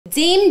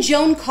Dame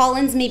Joan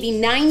Collins may be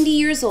 90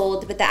 years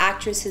old, but the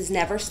actress has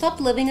never stopped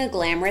living a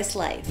glamorous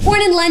life.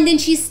 Born in London,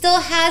 she still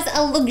has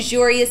a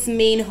luxurious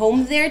main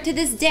home there to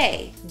this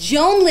day.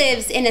 Joan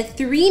lives in a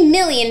 £3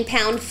 million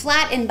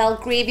flat in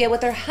Belgravia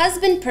with her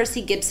husband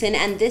Percy Gibson,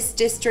 and this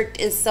district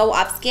is so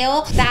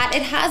upscale that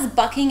it has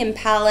Buckingham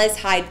Palace,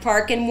 Hyde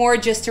Park, and more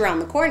just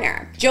around the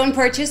corner. Joan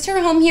purchased her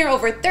home here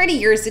over 30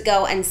 years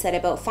ago and said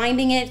about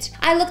finding it,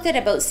 "I looked at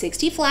about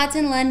 60 flats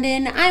in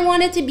London. I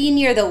wanted to be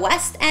near the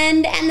West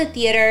End and the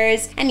theaters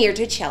and near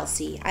to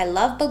Chelsea. I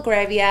love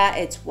Belgravia,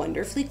 it's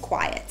wonderfully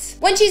quiet."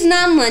 When she's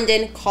not in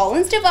London,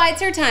 Collins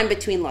divides her time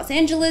between Los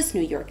Angeles, New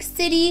York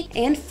City,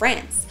 and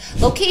France,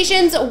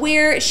 locations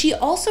where she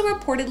also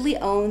reportedly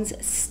owns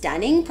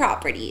stunning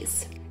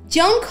properties.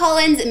 Joan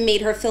Collins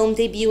made her film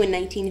debut in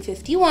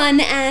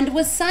 1951 and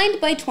was signed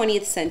by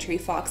 20th Century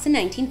Fox in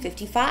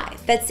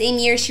 1955. That same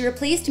year, she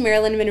replaced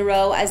Marilyn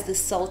Monroe as the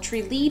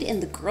sultry lead in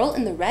The Girl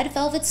in the Red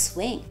Velvet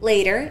Swing.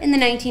 Later, in the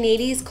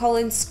 1980s,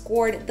 Collins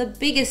scored the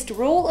biggest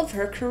role of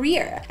her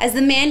career as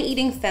the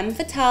man-eating femme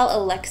fatale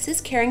Alexis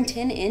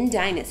Carrington in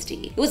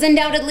Dynasty. It was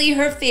undoubtedly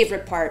her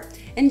favorite part,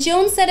 and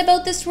Joan said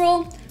about this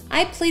role,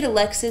 "I played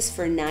Alexis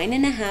for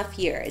 9.5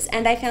 years,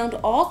 and I found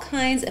all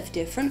kinds of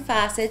different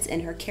facets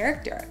in her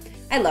character.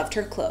 I loved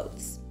her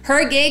clothes."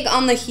 Her gig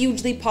on the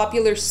hugely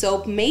popular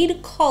soap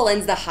made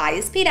Collins the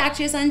highest paid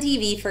actress on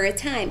TV for a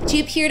time. She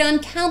appeared on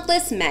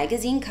countless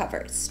magazine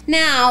covers.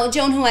 Now,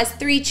 Joan, who has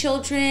 3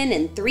 children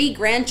and 3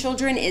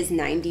 grandchildren, is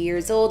 90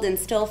 years old and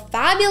still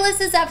fabulous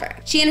as ever.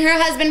 She and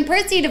her husband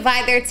Percy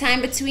divide their time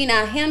between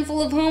a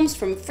handful of homes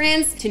from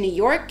France to New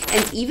York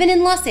and even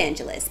in Los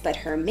Angeles, but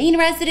her main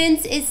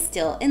residence is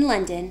still in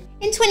London.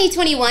 In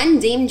 2021,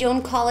 Dame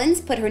Joan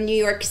Collins put her New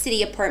York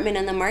City apartment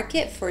on the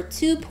market for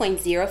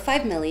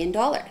 $2.05 million.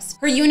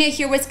 Her unit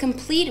here was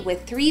complete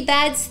with 3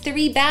 beds,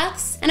 3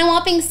 baths, and a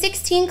whopping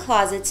 16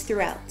 closets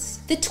throughout.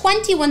 The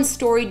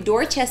 21-story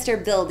Dorchester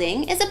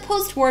building is a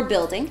post-war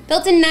building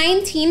built in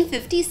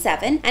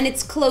 1957, and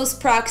its close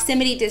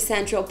proximity to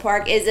Central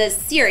Park is a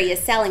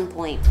serious selling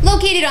point.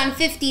 Located on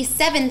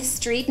 57th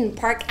Street and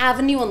Park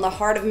Avenue in the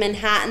heart of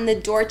Manhattan, the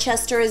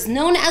Dorchester is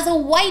known as a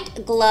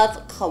white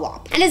glove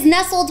co-op and is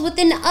nestled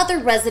within other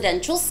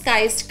residential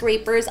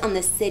skyscrapers on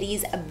the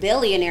city's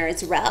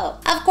Billionaires Row.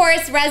 Of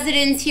course,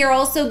 residents here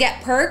also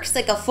get perks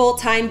like a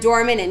full-time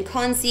doorman and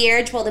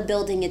concierge, while the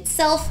building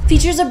itself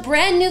features a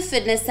brand new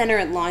fitness center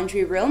and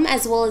laundry room,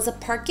 as well as a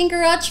parking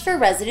garage for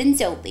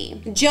residents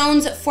only.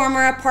 Joan's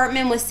former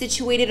apartment was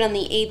situated on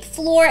the 8th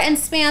floor and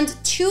spanned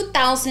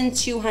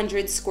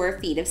 2,200 square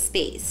feet of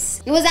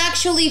space. It was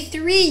actually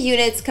 3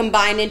 units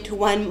combined into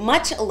one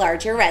much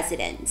larger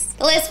residence.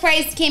 The list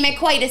price came at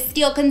quite a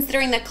steal,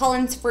 considering that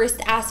Collins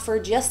first asked for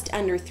just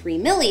under $3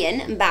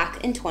 million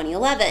back in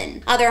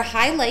 2011. Other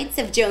highlights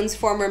of Joan's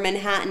former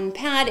Manhattan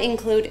pad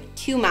include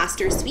 2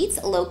 master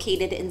suites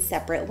located in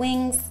separate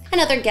wings,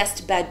 another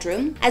guest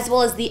bedroom, as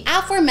well as the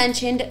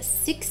aforementioned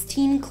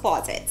 16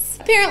 closets.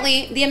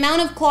 Apparently, the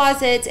amount of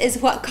closets is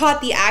what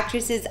caught the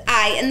actress's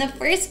eye in the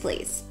first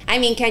place. I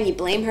mean, can you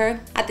blame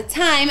her? At the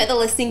time the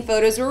listing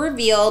photos were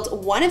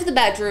revealed, one of the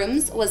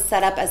bedrooms was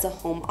set up as a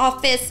home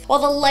office, while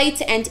the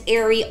light and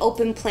airy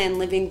open-plan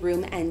living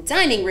room and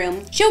dining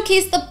room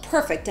showcased the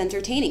perfect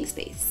entertaining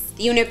space.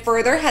 The unit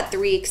further had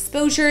 3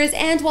 exposures,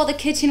 and while the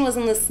kitchen was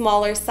on the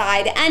smaller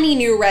side, any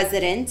new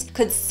resident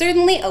could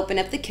certainly open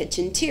up the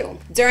kitchen too.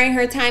 During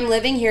her time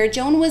living here,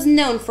 Joan was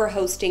known for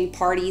hosting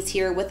parties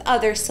here with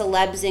other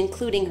celebs,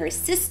 including her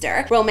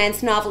sister,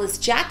 romance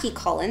novelist Jackie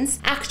Collins,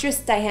 actress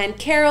Diane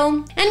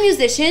Carroll, and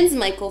musicians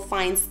Michael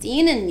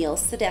Feinstein and Neil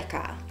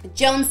Sedaka.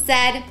 Joan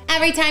said,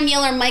 "Every time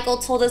Neil or Michael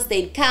told us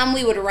they'd come,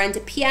 we would rent a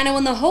piano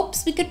in the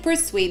hopes we could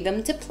persuade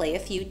them to play a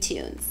few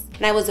tunes.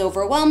 And I was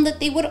overwhelmed that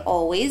they would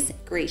always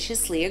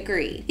graciously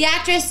agree." The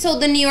actress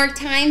told the New York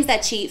Times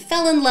that she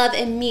fell in love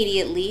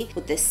immediately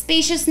with the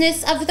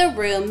spaciousness of the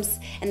rooms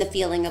and the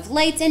feeling of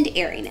light and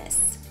airiness.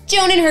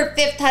 Joan and her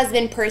 5th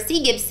husband, Percy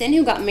Gibson,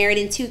 who got married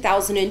in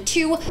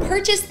 2002,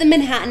 purchased the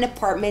Manhattan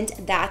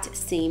apartment that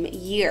same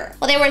year.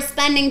 While they were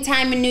spending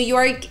time in New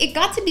York, it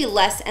got to be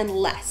less and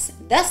less,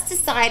 thus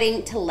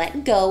deciding to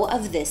let go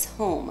of this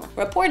home.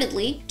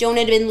 Reportedly, Joan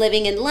had been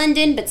living in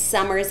London, but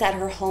summers at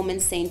her home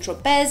in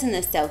Saint-Tropez in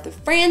the south of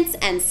France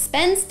and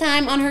spends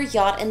time on her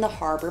yacht in the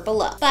harbor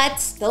below.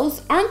 But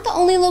those aren't the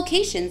only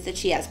locations that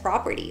she has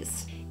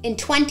properties. In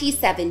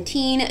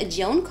 2017,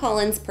 Joan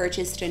Collins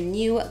purchased a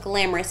new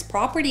glamorous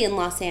property in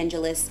Los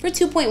Angeles for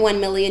 $2.1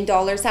 million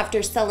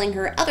after selling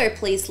her other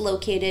place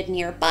located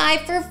nearby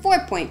for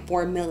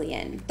 $4.4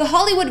 million. The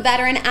Hollywood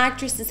veteran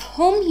actress's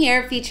home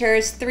here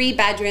features 3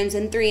 bedrooms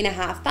and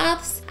 3.5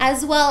 baths,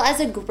 as well as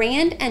a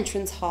grand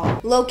entrance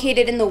hall.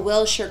 Located in the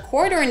Wilshire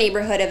Corridor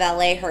neighborhood of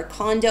LA, her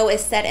condo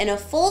is set in a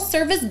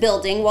full-service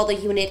building, while the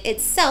unit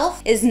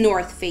itself is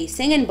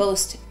north-facing and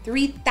boasts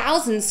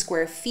 3,000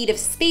 square feet of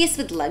space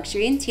with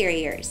luxury and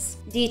interiors.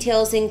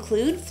 Details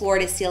include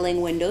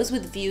floor-to-ceiling windows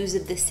with views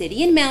of the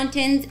city and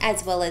mountains,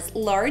 as well as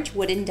large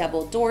wooden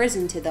double doors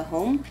into the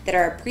home that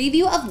are a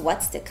preview of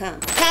what's to come.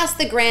 Past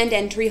the grand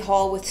entry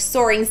hall with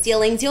soaring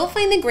ceilings, you'll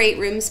find the great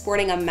room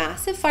sporting a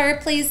massive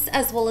fireplace,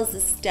 as well as a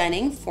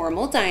stunning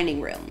formal dining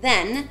room.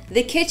 Then,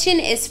 the kitchen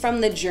is from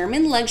the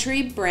German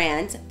luxury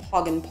brand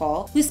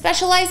Paul, who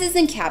specializes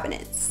in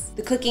cabinets.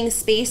 The cooking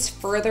space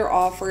further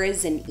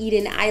offers an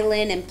Eden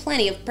island and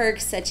plenty of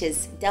perks such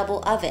as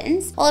double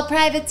ovens, while a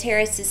private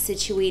terrace is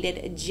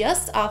situated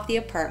just off the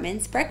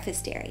apartment's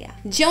breakfast area.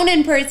 Joan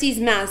and Percy's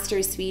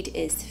master suite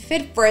is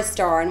fit for a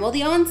star, and while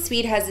the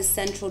ensuite has a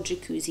central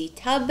jacuzzi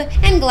tub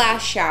and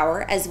glass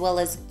shower, as well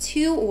as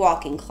 2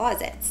 walk-in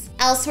closets.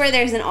 Elsewhere,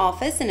 there's an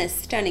office and a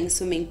stunning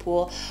swimming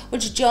pool,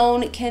 which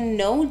Joan can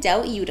no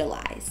doubt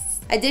utilize.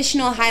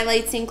 Additional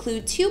highlights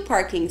include 2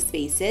 parking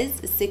spaces,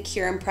 a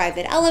secure and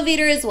private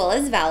elevator, as well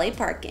as valet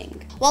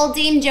parking. While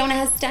Dame Joan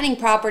has stunning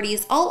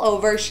properties all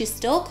over, she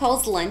still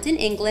calls London,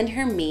 England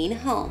her main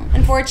home.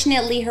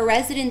 Unfortunately, her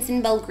residence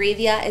in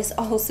Belgravia is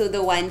also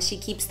the one she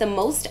keeps the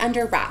most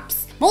under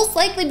wraps, most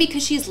likely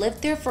because she's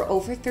lived there for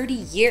over 30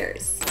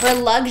 years. Her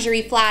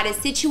luxury flat is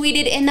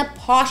situated in the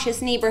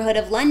poshest neighborhood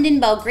of London,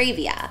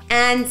 Belgravia,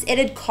 and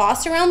it'd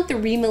cost around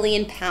 £3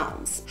 million.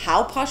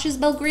 How posh is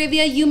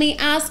Belgravia, you may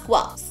ask?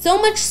 Well, so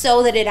much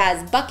so that it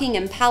has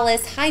Buckingham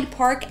Palace, Hyde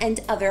Park,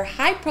 and other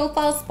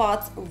high-profile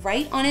spots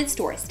right on its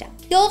doorstep.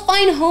 You'll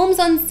find homes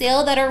on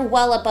sale that are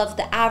well above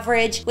the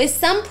average, with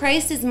some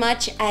priced as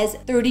much as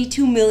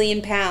 £32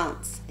 million.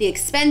 The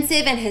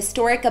expensive and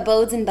historic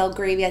abodes in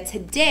Belgravia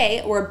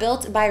today were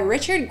built by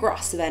Richard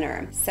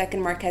Grosvenor, 2nd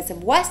Marquess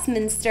of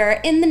Westminster,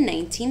 in the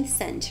 19th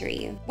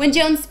century. When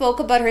Joan spoke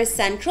about her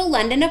central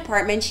London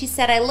apartment, she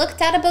said, "I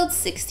looked at about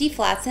 60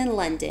 flats in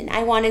London.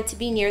 I wanted to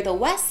be near the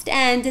West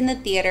End and the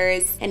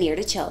theaters and near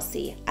to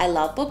Chelsea. I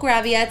love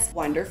Belgravia, it's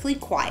wonderfully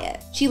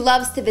quiet." She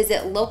loves to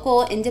visit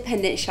local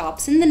independent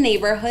shops in the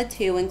neighborhood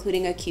too,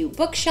 including a cute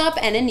bookshop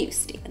and a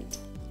newsstand.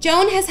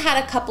 Joan has had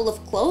a couple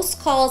of close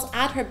calls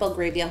at her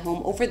Belgravia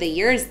home over the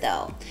years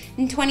though.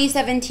 In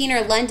 2017,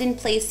 her London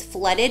place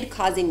flooded,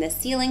 causing the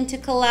ceiling to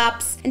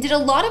collapse, and did a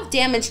lot of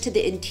damage to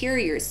the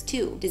interiors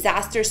too.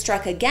 Disaster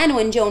struck again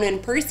when Joan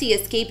and Percy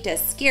escaped a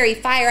scary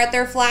fire at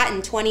their flat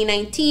in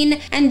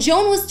 2019, and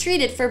Joan was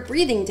treated for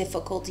breathing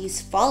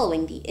difficulties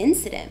following the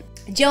incident.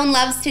 Joan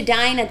loves to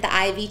dine at the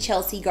Ivy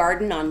Chelsea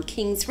Garden on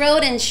King's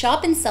Road and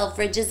shop in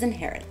Selfridges and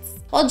Harrods.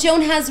 While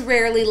Joan has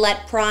rarely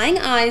let prying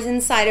eyes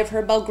inside of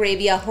her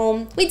Belgravia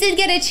home, we did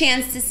get a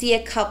chance to see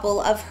a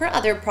couple of her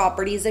other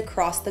properties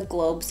across the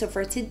globe, so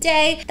for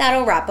today,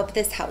 that'll wrap up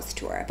this house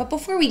tour. But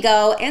before we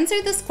go,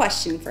 answer this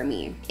question for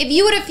me. If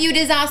you had a few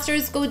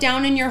disasters go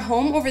down in your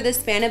home over the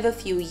span of a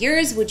few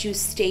years, would you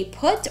stay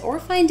put or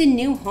find a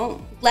new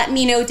home? Let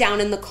me know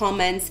down in the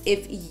comments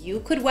if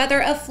you could weather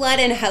a flood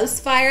and house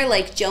fire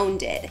like Joan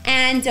did.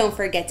 And don't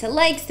forget to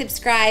like,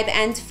 subscribe,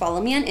 and follow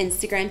me on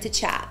Instagram to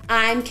chat.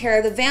 I'm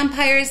Kara the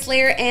Vampire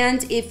Slayer,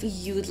 and if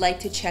you'd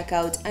like to check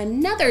out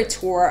another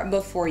tour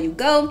before you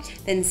go,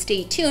 then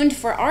stay tuned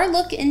for our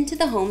look into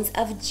the homes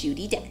of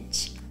Judi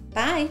Dench.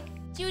 Bye!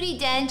 Judi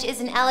Dench is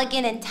an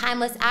elegant and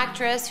timeless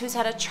actress who's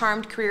had a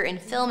charmed career in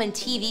film and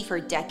TV for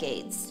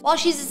decades. While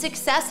she's a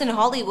success in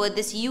Hollywood,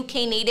 this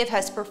UK native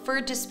has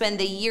preferred to spend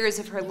the years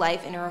of her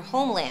life in her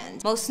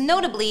homeland, most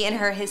notably in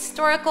her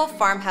historical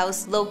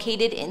farmhouse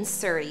located in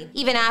Surrey.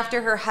 Even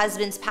after her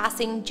husband's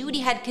passing,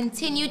 Judi had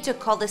continued to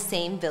call the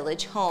same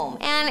village home,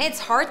 and it's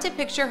hard to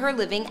picture her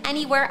living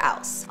anywhere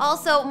else.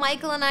 Also,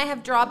 Michael and I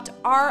have dropped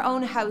our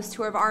own house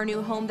tour of our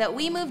new home that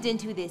we moved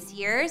into this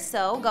year,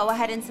 so go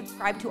ahead and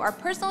subscribe to our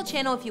personal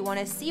channel if you want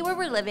to see where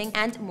we're living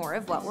and more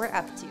of what we're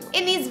up to.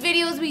 In these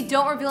videos, we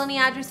don't reveal any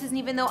addresses, and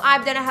even though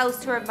I've done a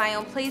house tour of my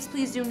own place,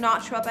 please do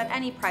not show up at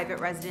any private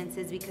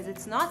residences because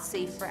it's not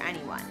safe for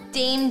anyone.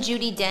 Dame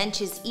Judi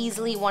Dench is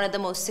easily one of the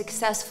most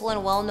successful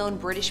and well-known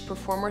British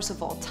performers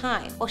of all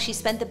time. While she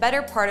spent the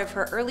better part of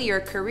her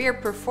earlier career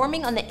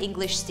performing on the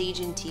English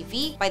stage and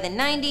TV, by the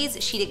 90s,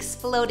 she'd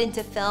explode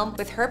into film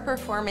with her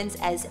performance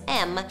as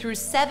M through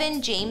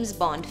 7 James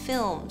Bond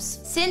films.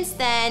 Since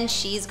then,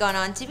 she's gone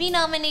on to be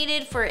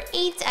nominated for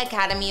 8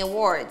 Academy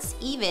Awards,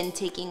 even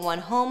taking one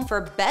home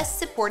for Best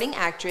Supporting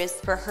Actress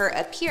for her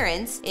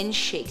appearance in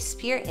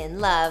Shakespeare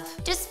in Love.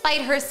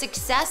 Despite her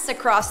success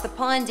across the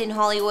pond in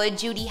Hollywood,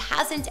 Judi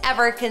hasn't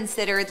ever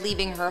considered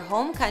leaving her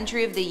home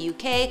country of the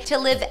UK to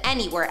live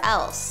anywhere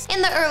else.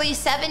 In the early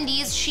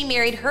 70s, she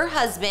married her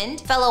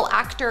husband, fellow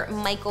actor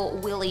Michael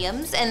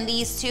Williams, and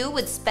these two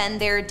would spend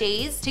their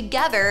days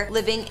together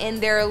living in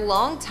their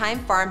longtime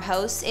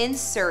farmhouse in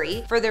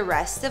Surrey for the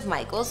rest of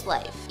Michael's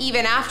life.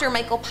 Even after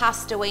Michael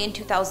passed away away in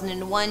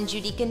 2001,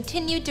 Judy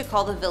continued to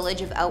call the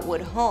village of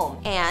Outwood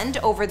home, and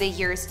over the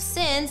years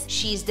since,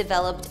 she's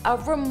developed a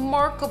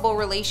remarkable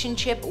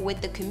relationship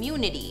with the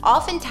community,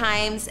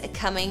 oftentimes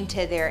coming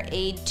to their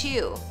aid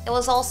too. It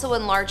was also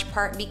in large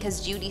part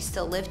because Judy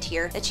still lived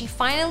here that she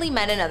finally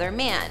met another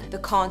man, the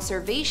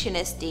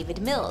conservationist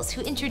David Mills,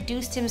 who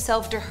introduced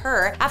himself to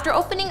her after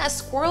opening a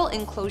squirrel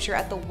enclosure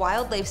at the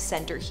wildlife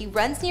center he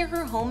runs near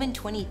her home in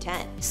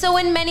 2010. So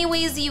in many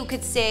ways you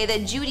could say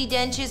that Judi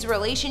Dench's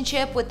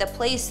relationship with the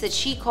place that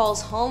she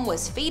calls home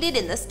was fated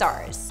in the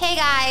stars. Hey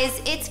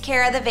guys, it's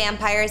Kara the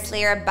Vampire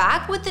Slayer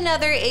back with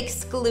another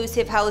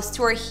exclusive house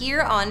tour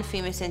here on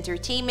Famous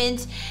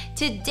Entertainment,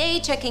 today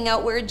checking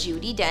out where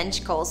Judi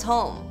Dench calls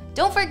home.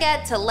 Don't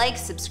forget to like,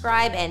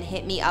 subscribe, and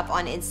hit me up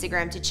on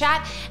Instagram to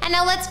chat, and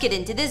now let's get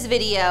into this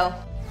video.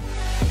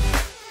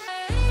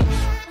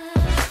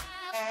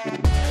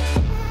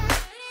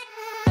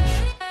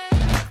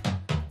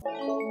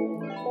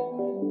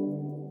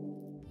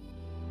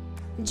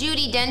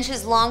 Judi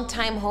Dench's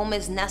longtime home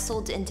is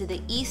nestled into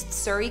the East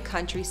Surrey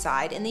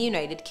countryside in the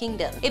United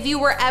Kingdom. If you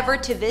were ever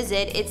to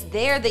visit, it's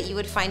there that you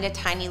would find a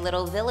tiny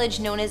little village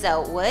known as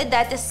Outwood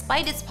that,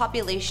 despite its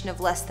population of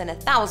less than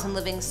 1,000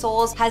 living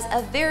souls, has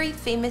a very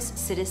famous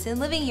citizen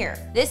living here.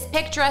 This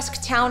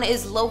picturesque town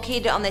is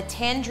located on the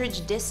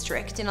Tandridge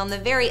district, and on the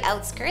very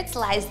outskirts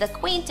lies the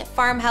quaint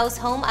farmhouse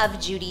home of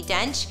Judi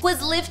Dench, who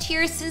has lived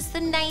here since the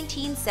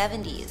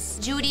 1970s.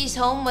 Judi's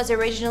home was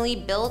originally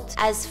built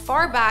as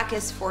far back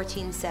as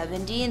 1470,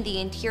 and the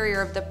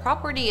interior of the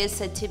property is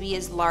said to be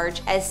as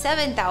large as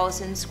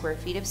 7,000 square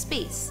feet of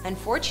space.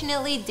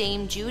 Unfortunately,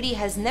 Dame Judi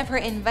has never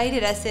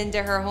invited us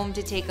into her home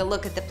to take a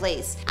look at the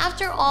place.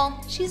 After all,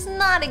 she's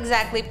not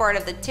exactly part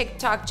of the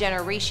TikTok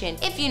generation,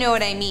 if you know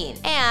what I mean.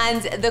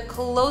 And the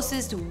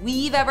closest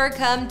we've ever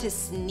come to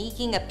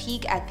sneaking a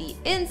peek at the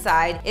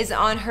inside is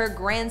on her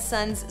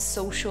grandson's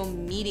social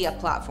media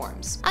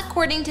platforms.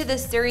 According to the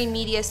Surrey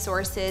media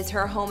sources,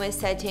 her home is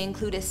said to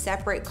include a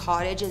separate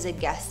cottage as a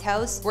guest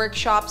house,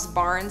 workshops,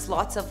 barns,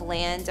 lots of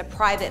land, a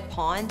private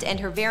pond, and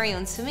her very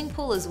own swimming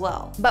pool as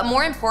well. But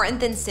more important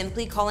than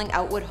simply calling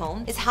Outwood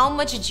home is how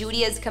much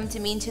Judi has come to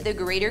mean to the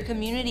greater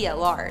community at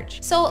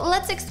large. So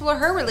let's explore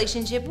her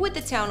relationship with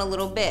the town a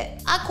little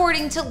bit.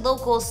 According to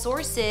local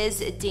sources,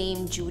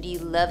 Dame Judi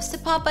loves to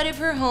pop out of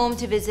her home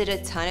to visit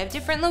a ton of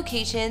different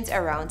locations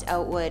around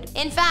Outwood.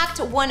 In fact,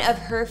 one of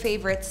her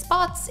favorite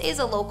spots is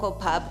a local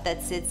pub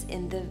that sits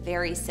in the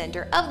very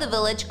center of the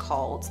village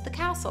called the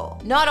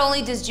Castle. Not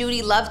only does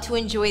Judi love to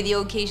enjoy the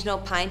occasional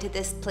pint at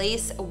this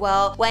place,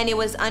 well, when it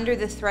was under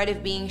the threat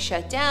of being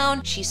shut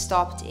down, she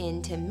stopped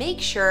in to make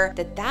sure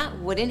that that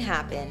wouldn't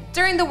happen.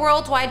 During the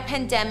worldwide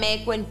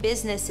pandemic, when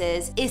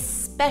businesses,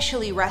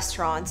 especially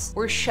restaurants,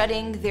 were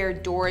shutting their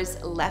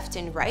doors left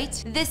and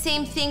right, the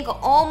same thing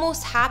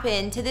almost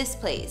happened to this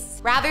place.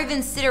 Rather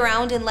than sit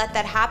around and let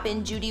that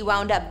happen, Judi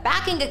wound up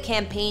backing a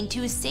campaign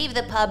to save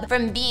the pub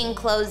from being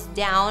closed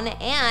down,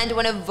 and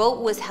when a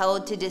vote was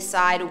held to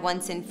decide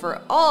once and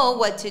for all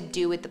what to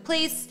do with the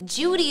place,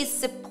 Judi's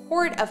support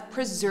of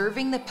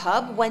preserving the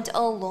pub went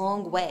a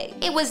long way.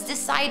 It was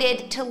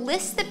decided to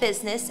list the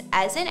business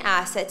as an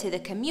asset to the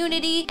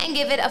community and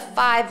give it a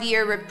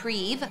 5-year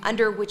reprieve,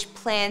 under which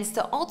plans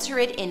to alter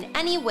it in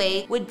any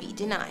way would be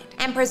denied.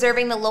 And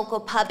preserving the local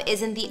pub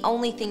isn't the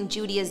only thing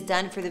Judi has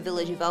done for the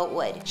village of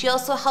Outwood. She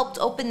also helped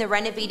open the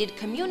renovated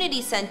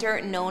community center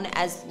known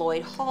as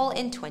Lloyd Hall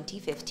in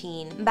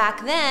 2015.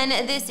 Back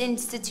then, this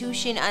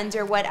institution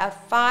underwent a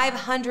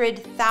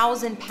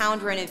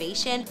 £500,000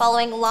 renovation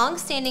following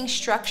long-standing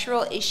structural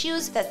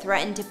issues that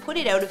threatened to put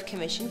it out of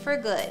commission for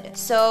good.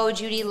 So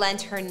Judi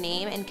lent her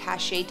name and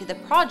cachet to the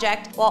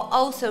project while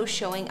also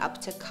showing up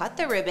to cut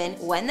the ribbon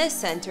when the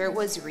center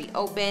was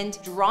reopened,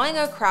 drawing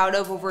a crowd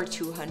of over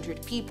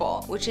 200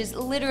 people, which is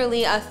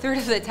literally a third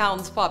of the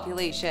town's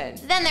population.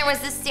 Then there was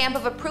the stamp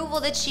of approval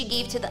that she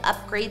gave to the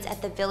upgrades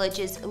at the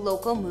village's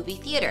local movie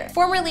theater.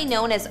 Formerly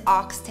known as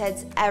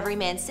Oxted's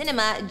Everyman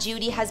Cinema,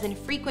 Judi has been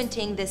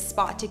frequenting this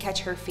spot to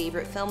catch her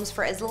favorite films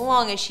for as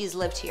long as she's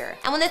lived here.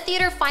 And when the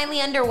theater finally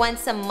underwent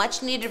some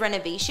much-needed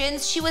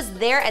renovations, she was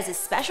there as a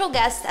special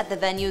guest at the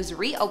venue's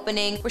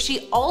reopening, where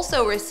she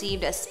also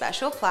received a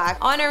special plaque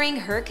honoring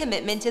her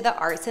commitment to the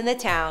arts in the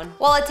town.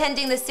 While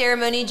attending the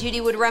ceremony,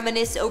 Judi would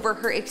reminisce over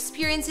her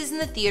experiences in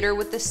the theater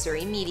with the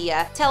Surrey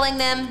media, telling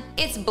them,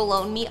 "It's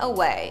blown me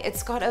away.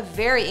 It's got a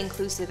very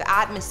inclusive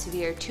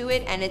atmosphere to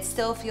it, and it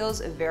still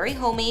feels very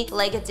homey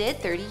like it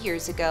did 30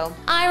 years ago.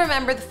 I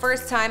remember the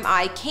first time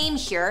I came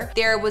here,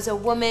 there was a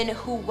woman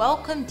who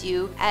welcomed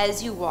you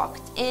as you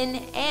walked in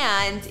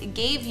and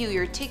gave you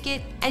your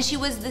ticket, and she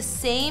was the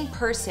same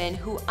person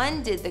who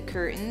undid the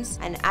curtains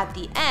and at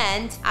the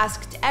end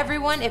asked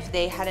everyone if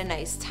they had a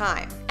nice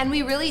time. And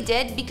we really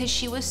did, because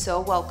she was so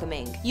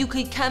welcoming. You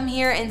could come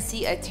here and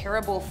see a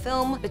terrible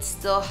film but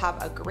still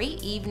have a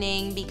great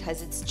evening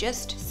because it's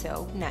just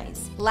so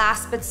nice."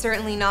 Last but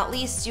certainly not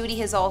least, Judi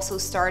has also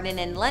starred in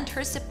and lent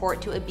her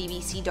support to a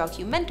BBC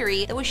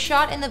documentary that was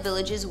shot in the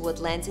village's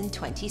woodlands in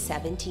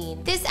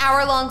 2017. This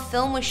hour-long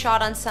film was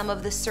shot on some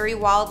of the Surrey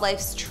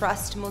Wildlife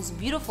Trust's most most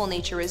beautiful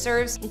nature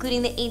reserves,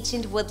 including the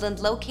ancient woodland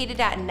located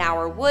at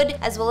Knower Wood,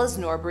 as well as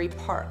Norbury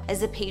Park.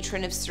 As a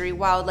patron of Surrey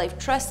Wildlife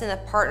Trust and a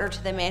partner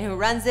to the man who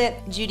runs it,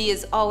 Judy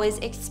has always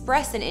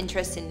expressed an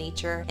interest in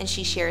nature, and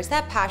she shares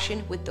that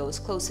passion with those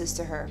closest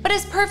to her. But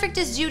as perfect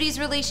as Judy's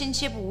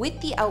relationship with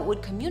the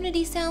Outwood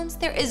community sounds,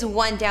 there is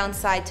one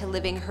downside to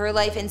living her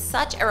life in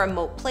such a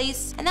remote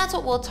place, and that's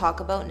what we'll talk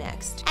about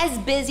next. As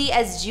busy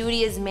as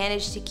Judy has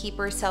managed to keep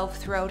herself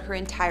throughout her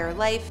entire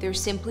life,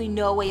 there's simply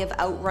no way of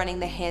outrunning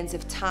the hands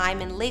of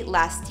time, and late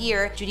last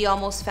year, Judy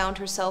almost found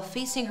herself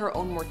facing her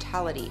own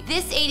mortality.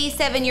 This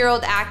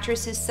 87-year-old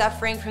actress is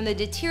suffering from the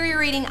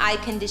deteriorating eye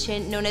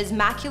condition known as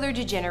macular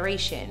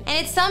degeneration, and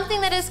it's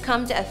something that has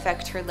come to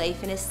affect her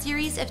life in a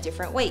series of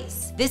different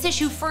ways. This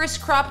issue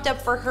first cropped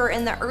up for her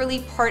in the early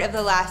part of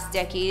the last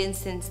decade, and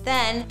since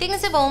then,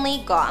 things have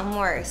only gotten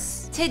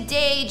worse.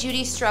 Today,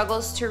 Judy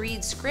struggles to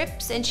read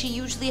scripts, and she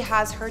usually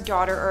has her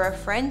daughter or a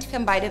friend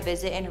come by to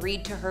visit and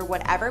read to her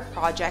whatever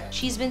project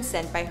she's been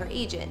sent by her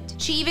agent.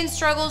 She even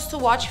struggles to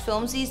watch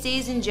films these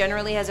days and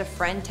generally has a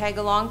friend tag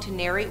along to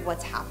narrate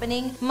what's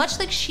happening, much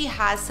like she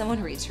has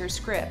someone reads her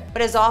script.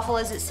 But as awful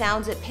as it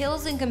sounds, it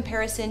pales in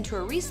comparison to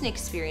a recent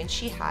experience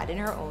she had in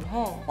her own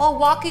home. While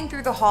walking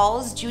through the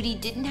halls, Judy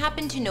didn't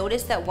happen to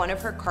notice that one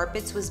of her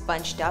carpets was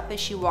bunched up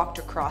as she walked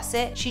across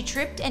it. She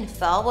tripped and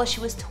fell while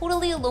she was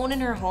totally alone in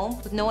her home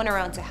with no one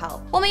around to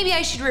help. Well, maybe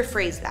I should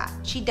rephrase that.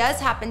 She does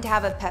happen to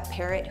have a pet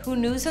parrot who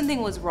knew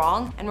something was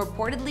wrong and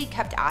reportedly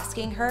kept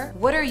asking her,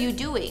 "What are you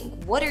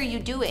doing? What are you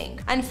doing?"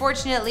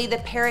 Unfortunately, the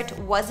parrot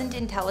wasn't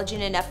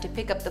intelligent enough to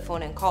pick up the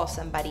phone and call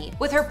somebody.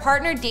 With her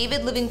partner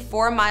David living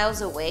 4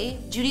 miles away,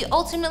 Judy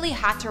ultimately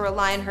had to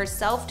rely on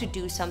herself to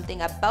do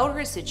something about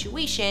her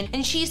situation,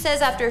 and she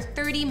says after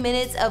 30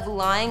 minutes of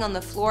lying on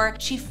the floor,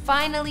 she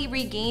finally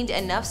regained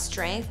enough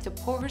strength to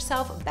pull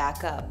herself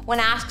back up. When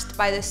asked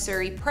by the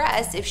Surrey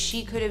Press if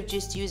she could have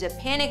just used a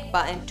panic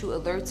button to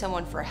alert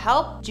someone for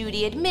help,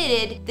 Judy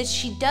admitted that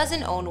she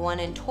doesn't own one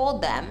and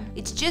told them,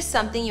 "It's just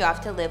something you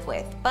have to live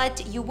with,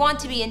 but you want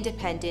to be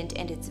independent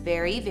and it's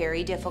very,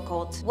 very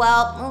difficult."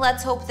 Well,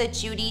 let's hope that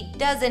Judy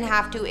doesn't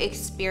have to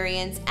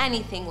experience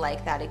anything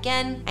like that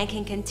again and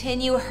can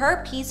continue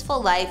her peaceful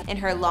life in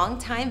her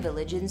longtime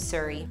village in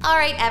Surrey.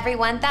 Alright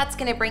everyone, that's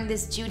gonna bring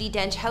this Judi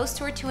Dench house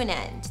tour to an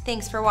end.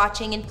 Thanks for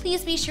watching, and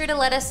please be sure to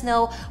let us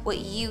know what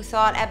you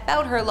thought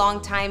about her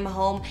longtime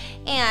home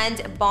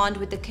and bond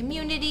with the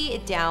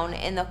community down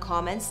in the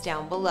comments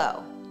down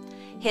below.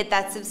 Hit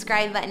that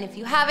subscribe button if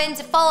you haven't,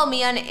 follow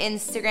me on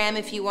Instagram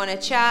if you want to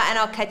chat, and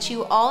I'll catch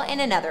you all in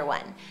another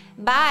one.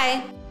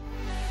 Bye!